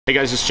Hey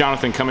guys, it's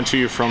Jonathan coming to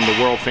you from the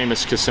world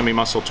famous Kissimmee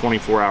Muscle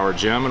 24-hour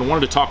gym, and I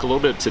wanted to talk a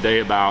little bit today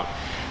about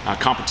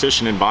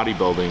competition in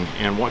bodybuilding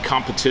and what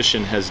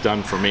competition has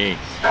done for me.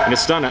 And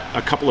it's done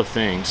a couple of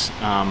things.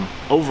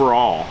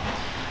 Overall,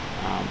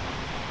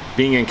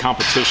 being in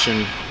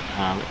competition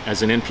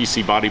as an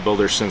NPC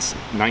bodybuilder since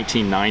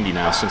 1990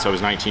 now, since I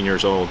was 19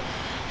 years old,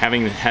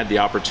 having had the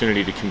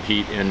opportunity to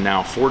compete in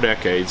now 4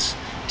 decades,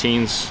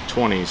 teens,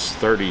 20s,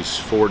 30s,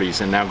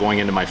 40s, and now going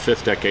into my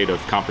 5th decade of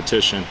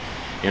competition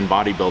in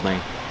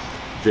bodybuilding,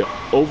 the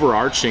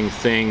overarching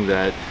thing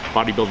that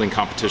bodybuilding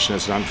competition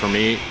has done for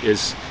me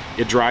is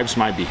it drives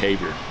my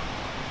behavior.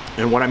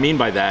 And what I mean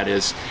by that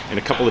is, in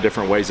a couple of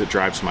different ways, it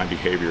drives my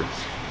behavior.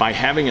 By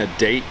having a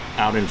date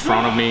out in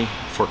front of me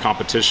for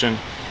competition,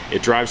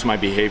 it drives my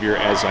behavior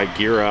as I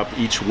gear up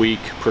each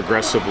week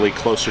progressively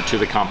closer to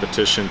the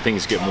competition.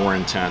 Things get more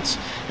intense.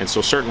 And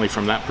so certainly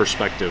from that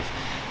perspective,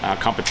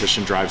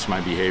 competition drives my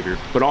behavior.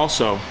 But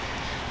also,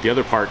 the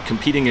other part,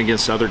 competing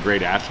against other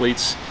great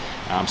athletes,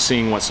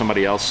 seeing what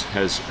somebody else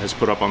has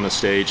put up on the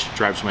stage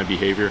drives my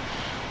behavior,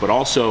 but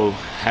also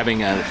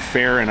having a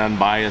fair and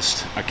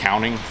unbiased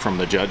accounting from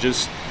the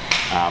judges.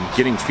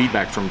 Getting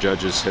feedback from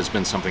judges has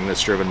been something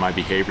that's driven my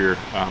behavior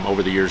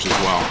over the years as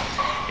well.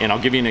 And I'll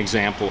give you an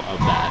example of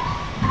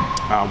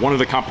that. One of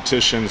the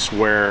competitions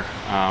where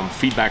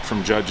feedback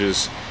from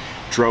judges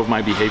drove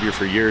my behavior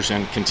for years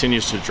and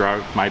continues to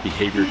drive my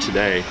behavior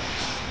today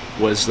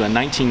was the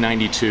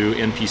 1992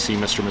 NPC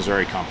Mr.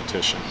 Missouri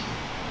competition.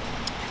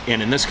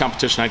 And in this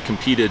competition, I'd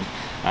competed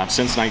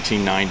since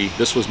 1990.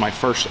 This was my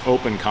first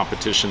open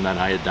competition that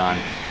I had done.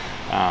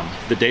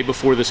 The day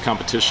before this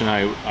competition,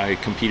 I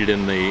competed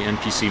in the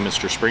NPC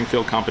Mr.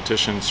 Springfield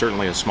competition,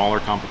 certainly a smaller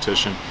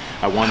competition.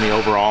 I won the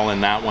overall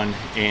in that one,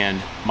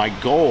 and my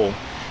goal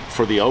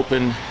for the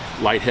open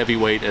light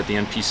heavyweight at the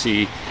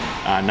NPC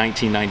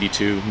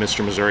 1992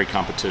 Mr. Missouri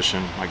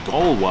competition, my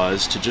goal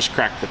was to just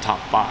crack the top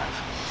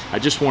 5. I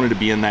just wanted to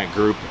be in that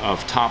group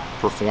of top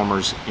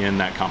performers in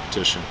that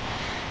competition.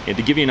 And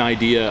to give you an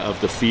idea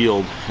of the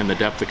field and the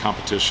depth of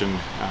competition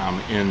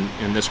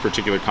in this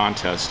particular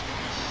contest,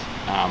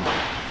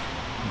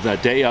 the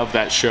day of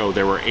that show,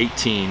 there were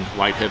 18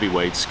 light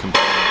heavyweights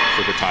competing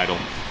for the title,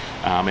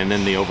 and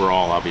then the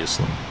overall,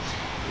 obviously.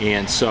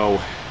 And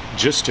so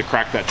just to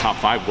crack that top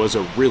 5 was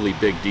a really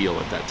big deal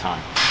at that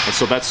time. And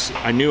so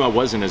I knew I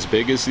wasn't as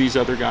big as these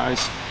other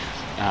guys.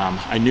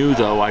 I knew,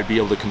 though, I'd be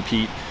able to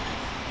compete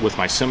with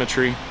my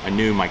symmetry. I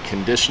knew my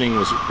conditioning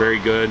was very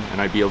good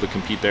and I'd be able to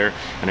compete there,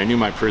 and I knew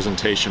my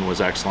presentation was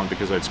excellent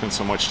because I'd spent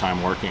so much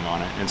time working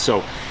on it. And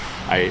so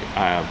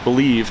I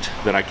believed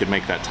that I could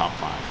make that top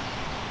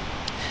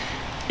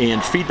 5.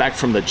 And feedback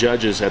from the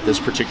judges at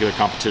this particular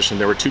competition,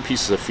 there were 2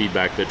 pieces of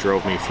feedback that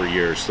drove me for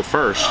years. The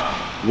first,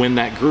 when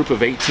that group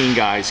of 18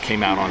 guys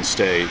came out on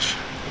stage,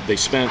 they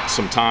spent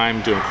some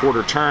time doing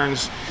quarter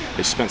turns,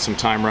 they spent some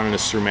time running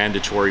us through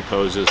mandatory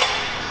poses.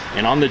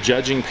 And on the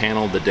judging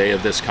panel the day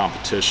of this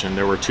competition,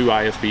 there were 2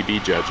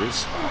 IFBB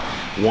judges.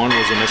 One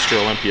was a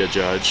Mr. Olympia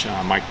judge,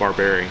 Mike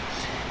Barberi.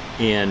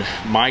 And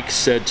Mike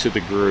said to the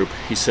group,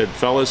 he said,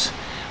 "Fellas,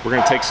 we're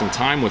gonna take some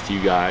time with you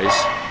guys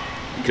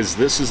because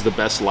this is the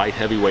best light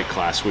heavyweight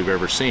class we've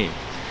ever seen."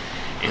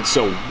 And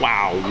so,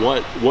 wow,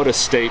 what a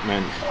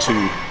statement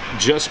to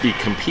just be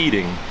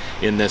competing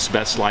in this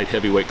best light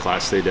heavyweight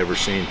class they'd ever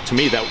seen. To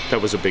me,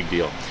 that was a big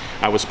deal.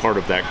 I was part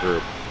of that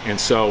group. And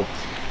so,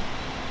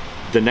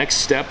 the next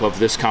step of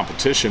this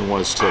competition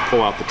was to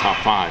pull out the top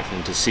 5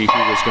 and to see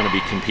who was going to be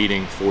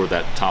competing for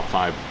that top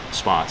 5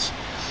 spots.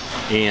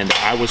 And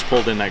I was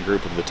pulled in that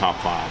group of the top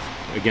 5.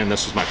 Again,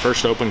 this was my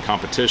first open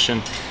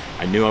competition.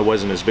 I knew I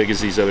wasn't as big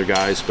as these other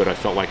guys, but I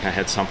felt like I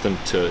had something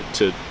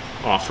to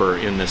offer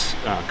in this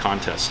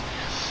contest.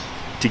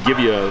 To give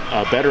you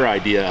a better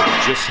idea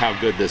of just how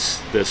good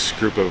this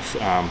group of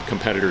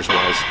competitors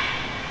was,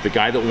 the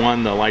guy that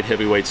won the light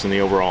heavyweights in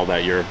the overall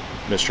that year,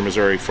 Mr.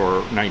 Missouri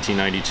for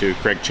 1992,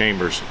 Craig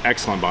Chambers,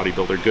 excellent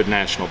bodybuilder, good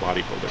national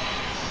bodybuilder.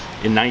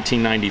 In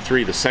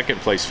 1993, the 2nd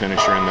place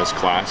finisher in this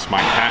class,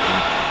 Mike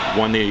Patton,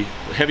 won the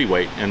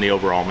heavyweight and the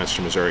overall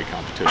Mr. Missouri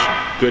competition.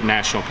 Good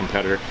national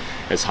competitor,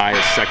 as high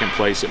as 2nd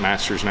place at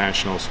Masters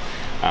Nationals.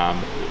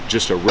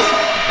 Just a really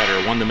good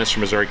competitor, won the Mr.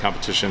 Missouri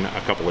competition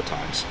a couple of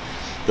times.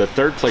 The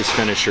 3rd place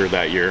finisher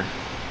that year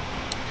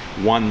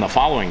won the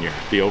following year,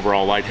 the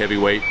overall light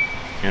heavyweight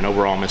and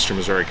overall Mr.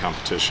 Missouri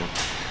competition.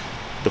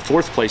 The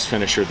 4th place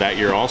finisher that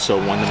year also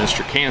won the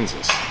Mr.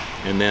 Kansas.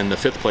 And then the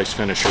 5th place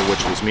finisher,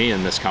 which was me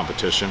in this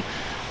competition,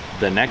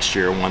 the next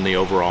year won the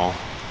overall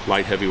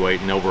light heavyweight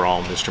and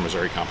overall Mr.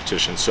 Missouri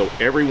competition. So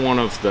every one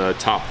of the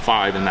top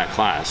 5 in that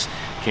class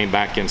came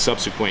back in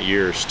subsequent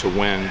years to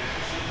win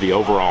the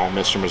overall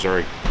Mr.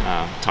 Missouri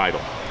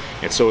title.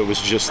 And so it was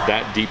just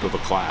that deep of a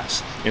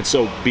class. And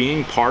so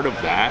being part of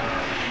that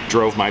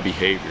drove my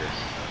behavior.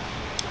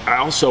 I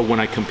also,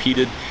 when I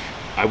competed,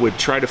 I would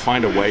try to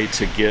find a way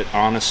to get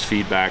honest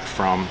feedback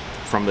from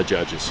the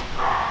judges.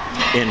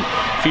 And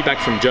feedback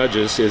from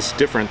judges is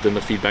different than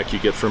the feedback you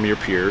get from your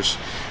peers,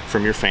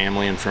 from your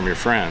family, and from your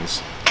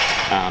friends.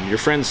 Your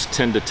friends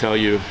tend to tell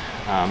you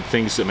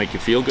things that make you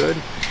feel good.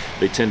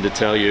 they tend to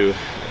tell you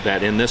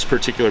that in this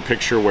particular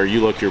picture where you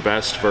look your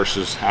best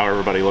versus how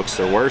everybody looks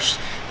their worst,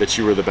 that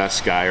you were the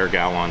best guy or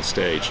gal on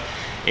stage.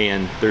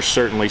 And there's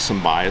certainly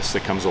some bias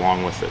that comes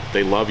along with it.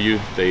 They love you,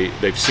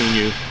 they've seen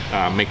you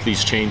make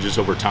these changes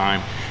over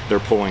time, they're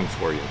pulling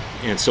for you.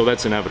 And so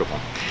that's inevitable.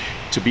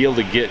 To be able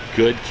to get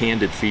good,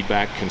 candid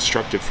feedback,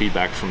 constructive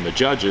feedback from the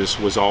judges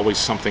was always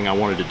something I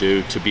wanted to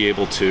do, to be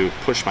able to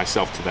push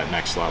myself to that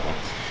next level.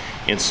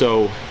 And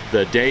so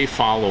the day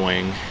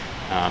following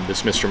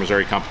this Mr.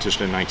 Missouri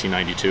competition in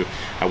 1992,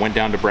 I went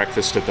down to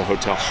breakfast at the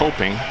hotel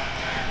hoping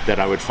that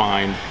I would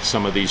find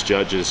some of these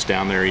judges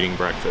down there eating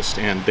breakfast.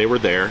 And they were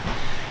there,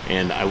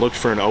 and I looked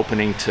for an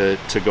opening to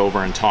go over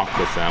and talk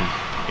with them.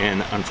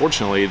 And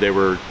unfortunately, they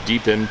were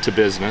deep into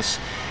business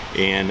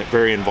and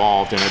very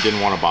involved, and I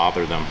didn't want to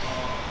bother them.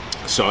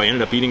 So I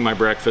ended up eating my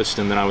breakfast,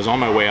 and then I was on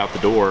my way out the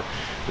door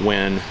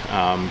when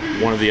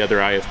one of the other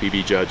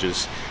IFBB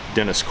judges,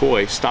 Dennis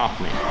Coy, stopped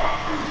me.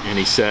 And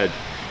he said,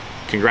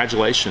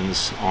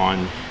 "Congratulations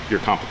on your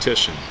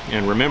competition."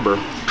 And remember,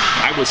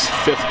 I was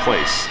 5th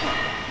place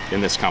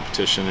in this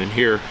competition, and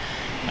here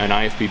an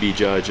IFBB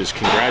judge is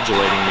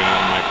congratulating me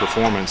on my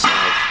performance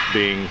of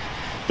being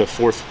the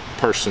 4th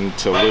person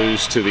to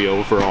lose to the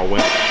overall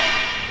winner.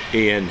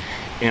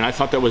 And I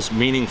thought that was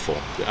meaningful,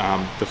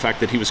 the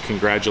fact that he was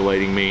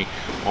congratulating me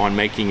on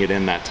making it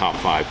in that top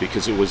 5,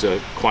 because it was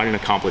quite an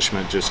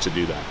accomplishment just to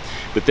do that.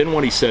 But then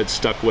what he said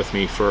stuck with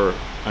me for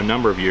a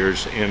number of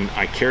years, and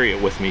I carry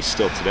it with me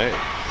still today.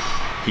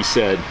 He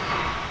said,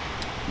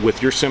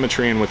 "With your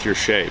symmetry and with your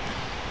shape,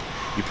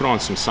 you put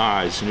on some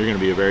size and you're going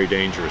to be a very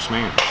dangerous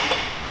man."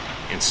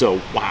 And so,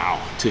 wow,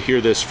 to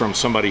hear this from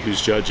somebody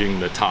who's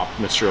judging the top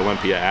Mr.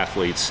 Olympia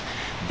athletes,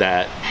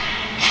 that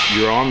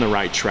you're on the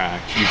right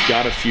track, you've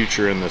got a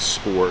future in this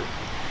sport.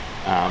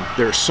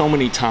 There are so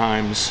many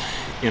times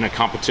in a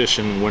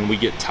competition when we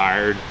get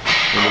tired,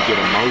 when we get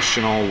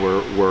emotional,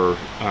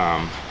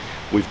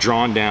 we've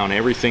drawn down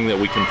everything that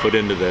we can put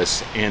into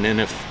this, and then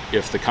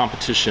if the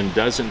competition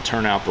doesn't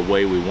turn out the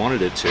way we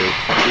wanted it to,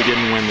 we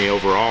didn't win the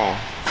overall,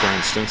 for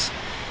instance,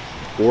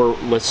 or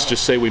let's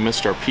just say we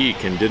missed our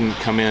peak and didn't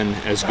come in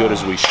as good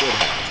as we should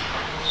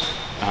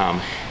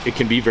have, it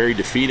can be very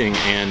defeating,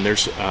 and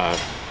there's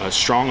a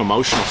strong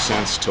emotional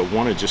sense to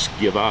want to just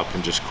give up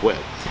and just quit.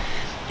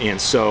 And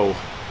so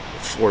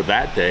for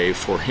that day,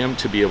 for him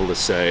to be able to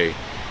say,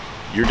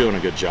 "You're doing a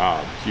good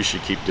job, you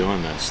should keep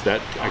doing this,"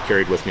 that I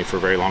carried with me for a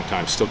very long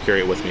time, still carry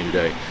it with me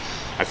today.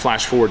 I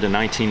flash forward to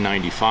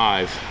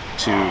 1995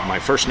 to my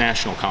first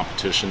national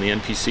competition, the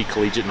NPC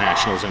Collegiate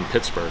Nationals in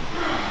Pittsburgh,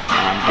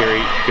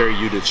 Gary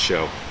Udith's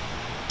show.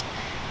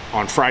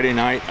 On Friday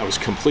night, I was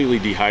completely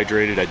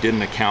dehydrated. I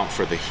didn't account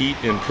for the heat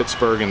in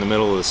Pittsburgh in the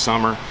middle of the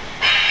summer.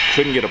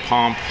 Couldn't get a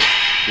pump,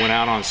 went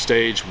out on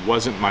stage,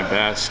 wasn't my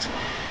best.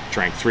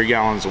 Drank 3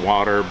 gallons of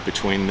water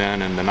between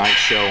then and the night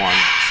show on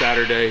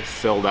Saturday,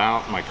 filled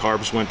out. My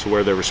carbs went to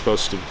where they were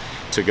supposed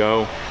to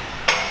go.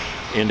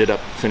 Ended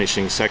up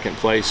finishing 2nd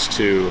place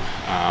to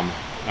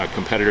a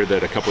competitor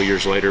that a couple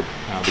years later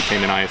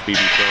became an IFBB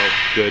pro,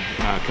 good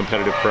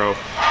competitive pro.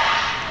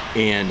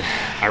 And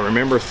I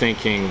remember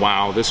thinking,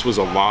 wow, this was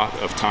a lot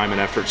of time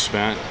and effort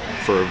spent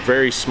for a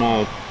very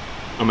small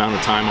amount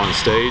of time on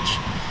stage.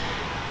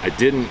 I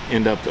didn't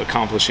end up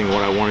accomplishing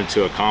what I wanted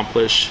to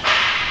accomplish.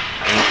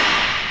 And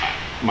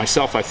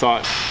myself, I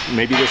thought,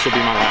 maybe this will be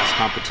my last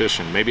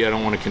competition. Maybe I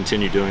don't want to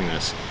continue doing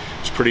this. It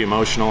was pretty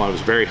emotional. I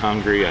was very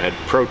hungry. I had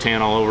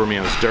Pro-Tan all over me.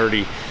 I was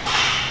dirty.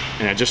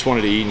 And I just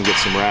wanted to eat and get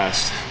some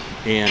rest.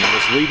 And I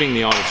was leaving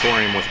the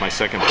auditorium with my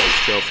 2nd place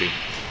trophy.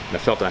 And I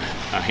felt a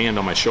hand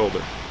on my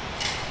shoulder.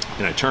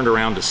 And I turned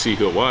around to see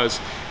who it was.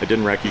 I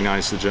didn't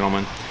recognize the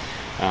gentleman.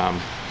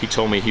 He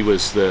told me he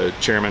was the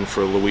chairman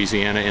for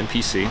Louisiana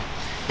NPC.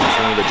 He was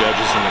one of the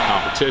judges in the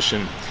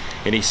competition.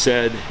 And he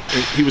said,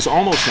 he was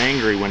almost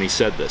angry when he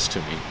said this to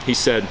me. He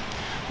said,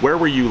 "Where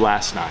were you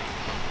last night?"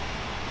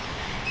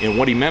 And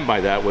what he meant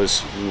by that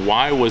was,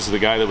 why was the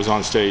guy that was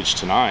on stage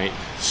tonight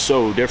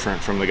so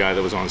different from the guy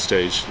that was on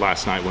stage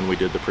last night when we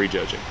did the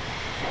prejudging?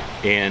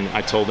 And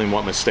I told him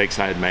what mistakes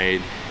I had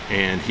made.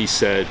 And he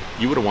said,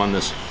 "You would have won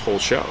this whole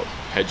show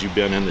had you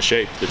been in the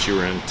shape that you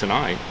were in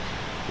tonight,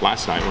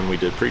 last night when we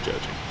did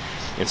prejudging."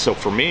 And so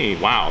for me,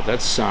 wow,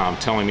 that's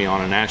telling me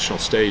on a national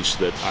stage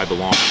that I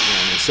belong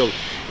again. And so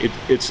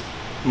it's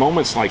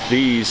moments like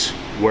these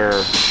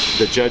where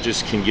the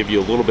judges can give you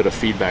a little bit of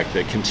feedback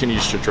that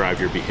continues to drive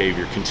your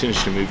behavior,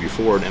 continues to move you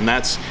forward. And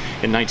that's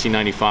in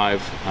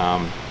 1995,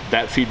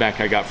 that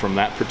feedback I got from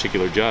that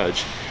particular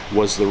judge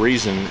was the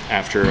reason,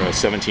 after a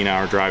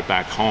 17-hour drive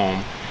back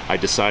home, I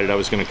decided I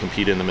was going to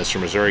compete in the Mr.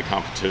 Missouri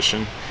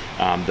competition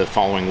the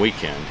following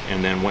weekend,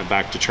 and then went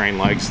back to train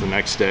legs the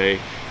next day,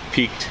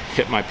 peaked,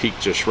 hit my peak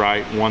just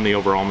right, won the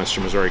overall Mr.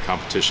 Missouri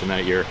competition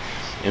that year.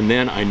 And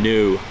then I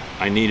knew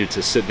I needed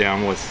to sit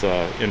down with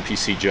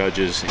NPC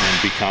judges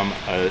and become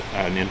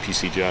an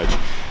NPC judge.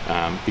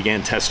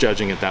 Began test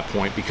judging at that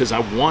point because I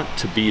want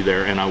to be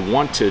there, and I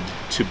wanted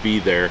to be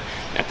there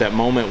at that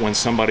moment when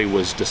somebody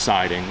was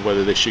deciding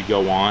whether they should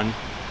go on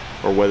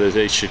or whether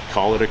they should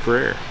call it a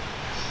career.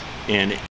 And